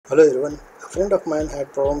Hello everyone. A friend of mine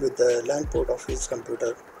had problem with the LAN port of his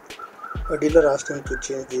computer. A dealer asked him to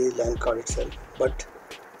change the LAN card itself, but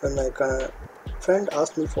when my friend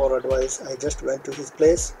asked me for advice, I just went to his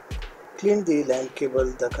place, cleaned the LAN cable,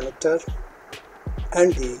 the connector,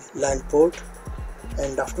 and the LAN port.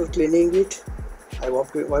 And after cleaning it, I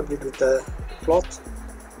wiped it with a cloth.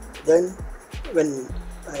 Then, when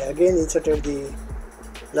I again inserted the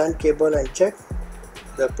LAN cable and checked,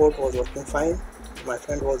 the port was working fine. My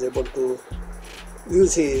friend was able to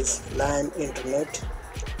use his LAN internet,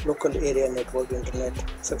 local area network internet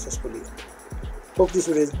successfully. Hope this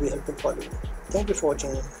video will be helpful for you. Thank you for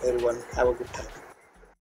watching everyone. Have a good time.